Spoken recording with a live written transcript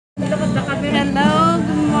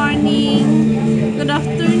morning, good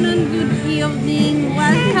afternoon, good evening.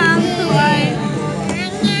 Welcome to our...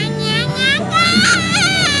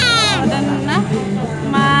 na,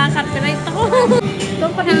 ma-copyright ako.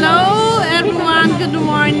 Hello everyone, good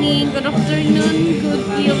morning, good afternoon, good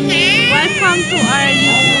evening. Welcome to our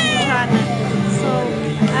YouTube channel. So,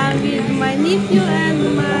 I'm with my nephew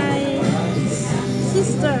and my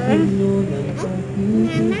sister.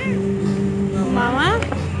 Mama.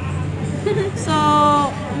 So,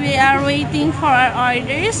 we are waiting for our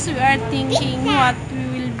orders. We are thinking what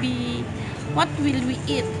will we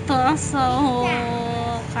eat. So,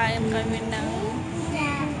 kain kami ng...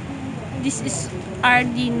 This is our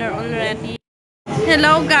dinner already.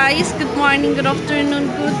 Hello guys, good morning, good afternoon,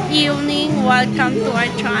 good evening. Welcome to our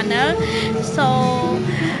channel. So,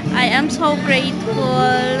 I am so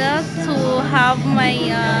grateful to have my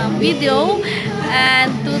video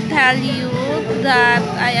and to tell you that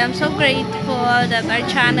I am so grateful that our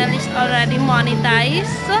channel is already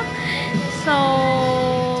monetized.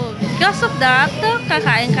 So, because of that,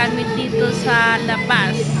 kakain kami dito sa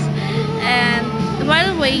labas. And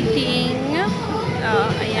while waiting,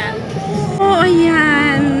 ayan. Oh,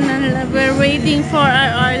 ayan. We're waiting for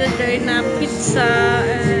our order na pizza.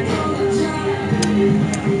 And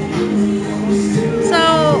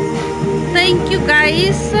so, thank you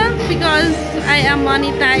guys because I am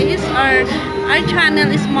monetized, or our channel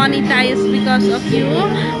is monetized because of you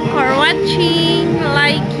for watching,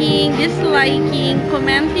 liking, disliking,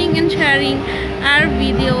 commenting, and sharing our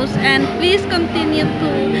videos. And please continue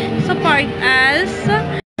to support us.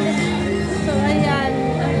 So, ayan,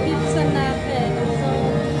 ang pizza natin. So,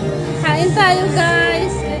 kain tayo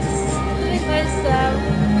guys. Let's treat ourselves.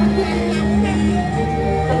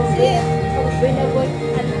 That's it.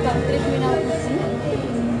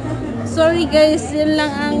 Sorry guys, yun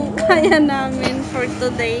lang ang kaya namin for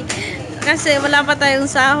today. Kasi wala pa tayong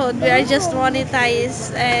sahod. We are just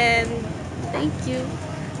monetized. And thank you.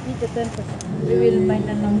 We will find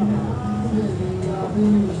a number.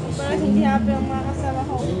 Parang hindi happy ang mga kasama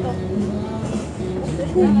ko ito.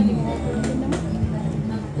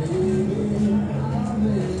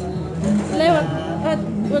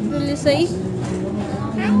 What will you say?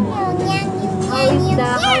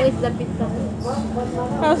 How is the pizza?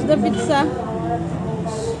 How's the pizza?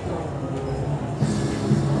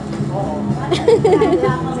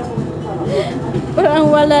 Parang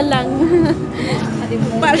wala lang.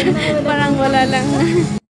 Parang wala lang.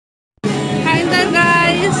 Kain tayo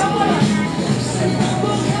guys.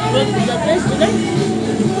 What's the best today?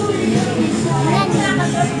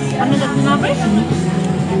 Ano na tinapay?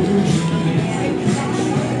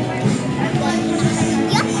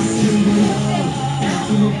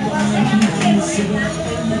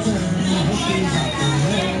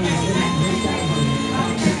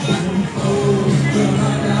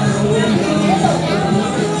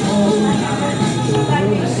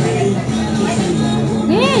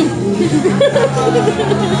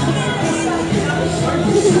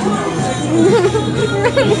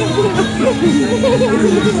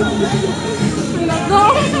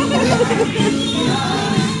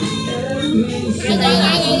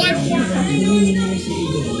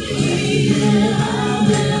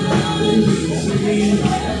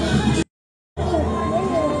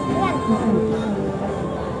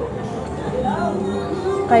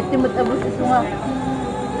 Kahit timot abos isunga.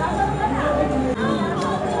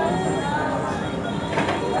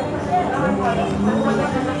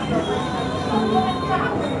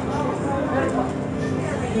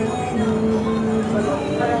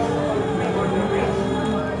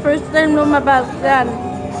 First time lumabas yan.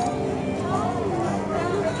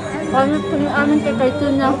 Pangit ko yung aming kakaito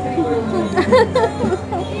niya.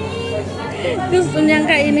 Gusto niyang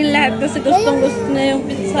kainin lahat kasi gusto niya yung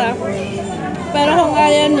pizza. Pero kung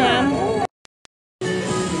ayaw niya,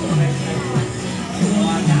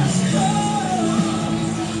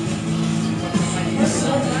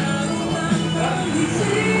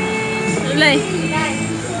 ulay.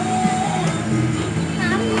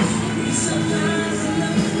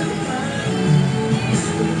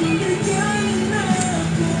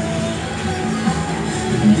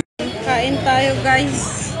 Kain tayo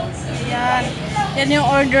guys. Ayan. Yan yung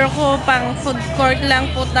order ko. Pang food court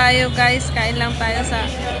lang po tayo guys. Kain lang tayo sa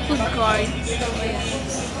food court. So, ayan.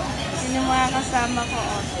 Yan yung mga kasama ko.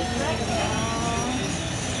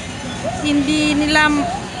 Hindi nila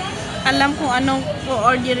alam kung anong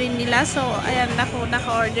orderin nila. So, ayan.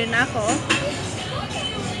 Naka-order na ako.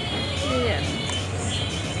 Ayan.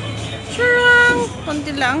 Charang!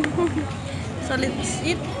 Konti lang. So, let's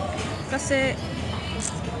eat. Kasi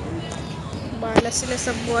bahala sila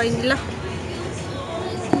sa buhay nila.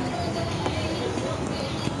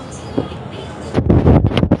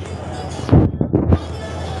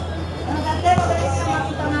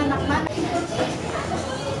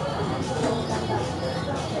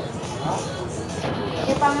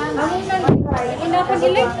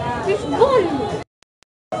 Fishball!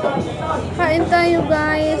 Kain tayo,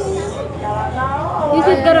 guys. You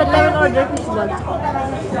should go to order fishball.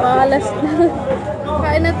 Balas na.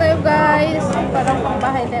 Kain na tayo, guys. Parang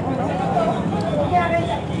pambahay din, no?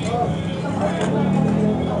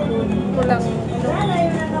 Kulang,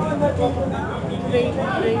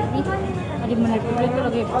 gravy. Adi mo na ito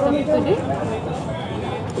lagi. Sabi ko din.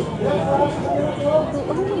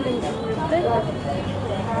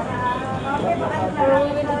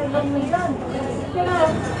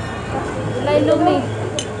 Ilay lumi.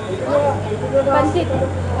 Pansit.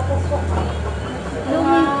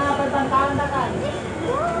 Lumi.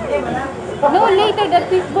 No, later that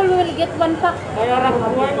fishball will get one pack.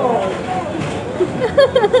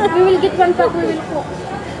 We will get one pack. We will cook.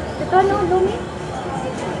 Ito no, lumi.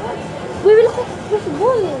 We will cook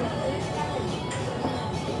fishball.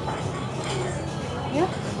 Yeah.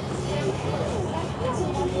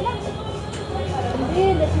 Hindi,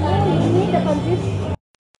 let's go. You need the pansit.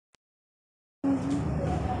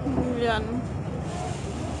 Yan.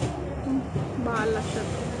 Bahala siya.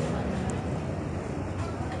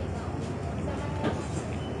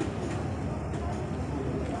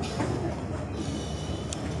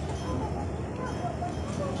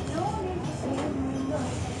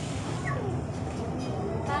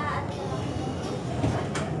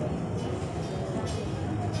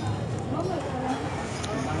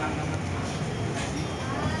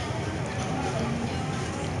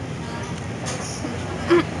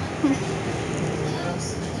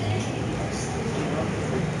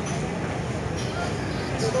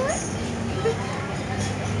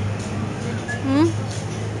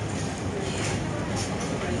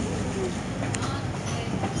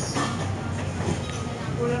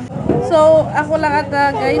 So, ako lang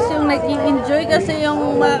ata guys yung nag-i-enjoy kasi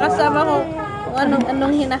yung mga kasama ko kung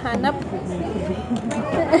anong hinahanap.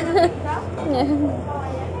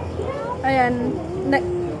 Ayan,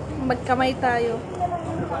 magkamay tayo.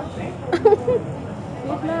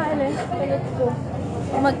 Wait na, Ellen. Let's go.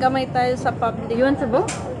 Magkamay tayo sa public. You want to go?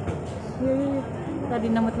 Tadi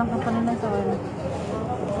namot lang kang panunan sa wala.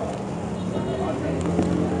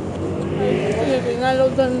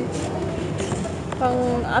 Nalo doon pang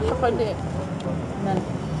ato ka di.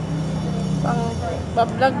 Pang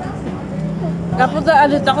bablog. Kapag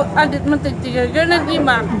adit man tigtigal. Ganun di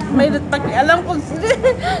ma. May dut pakialam ko.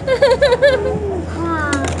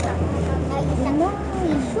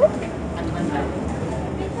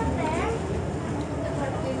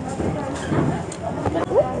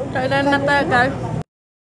 Kailan na tayo guys?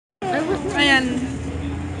 Ayan.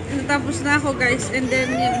 Natapos na ako guys. And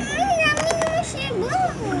then yun.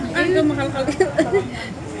 Ay, ikaw makalkal.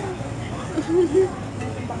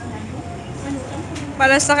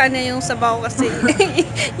 Para sa kanya yung sabaw kasi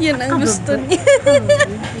yun ang gusto niya.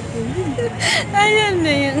 Ayan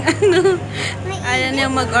na yung ano. Ayan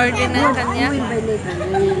yung mag-order na kanya.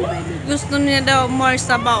 Gusto niya daw more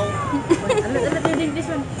sabaw.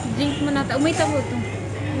 Drink mo na ta. Umay tabo to.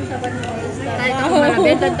 Tayo ka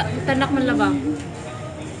malabi. Tanak man laba.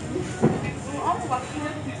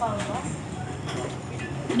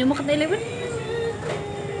 Ano mo ka na 11?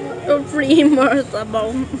 Free more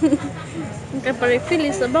sabaw. Kaya pa-refill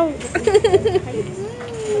yung sabaw.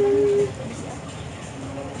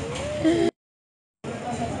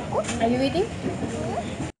 Are you waiting?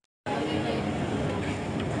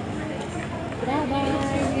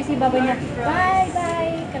 Bye-bye. You see Baba niya.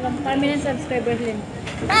 Bye-bye. Kalam permanent subscribers din.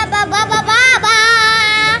 Ba.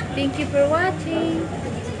 Thank you for watching.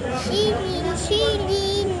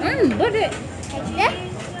 Shilin. Bode.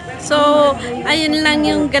 So, ayun lang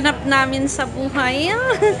yung ganap namin sa buhay.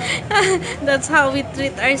 That's how we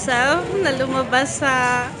treat ourselves. Na lumabas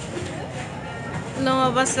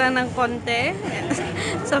lang ng konti.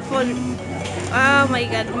 Sa phone. Oh my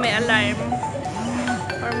God, may alarm.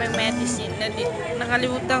 Or may medicine.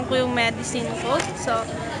 Nakalimutan ko yung medicine ko. So,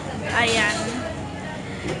 ayan.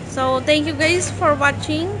 So, thank you guys for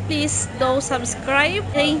watching. Please do subscribe.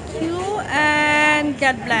 Thank you and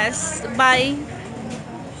God bless. Bye.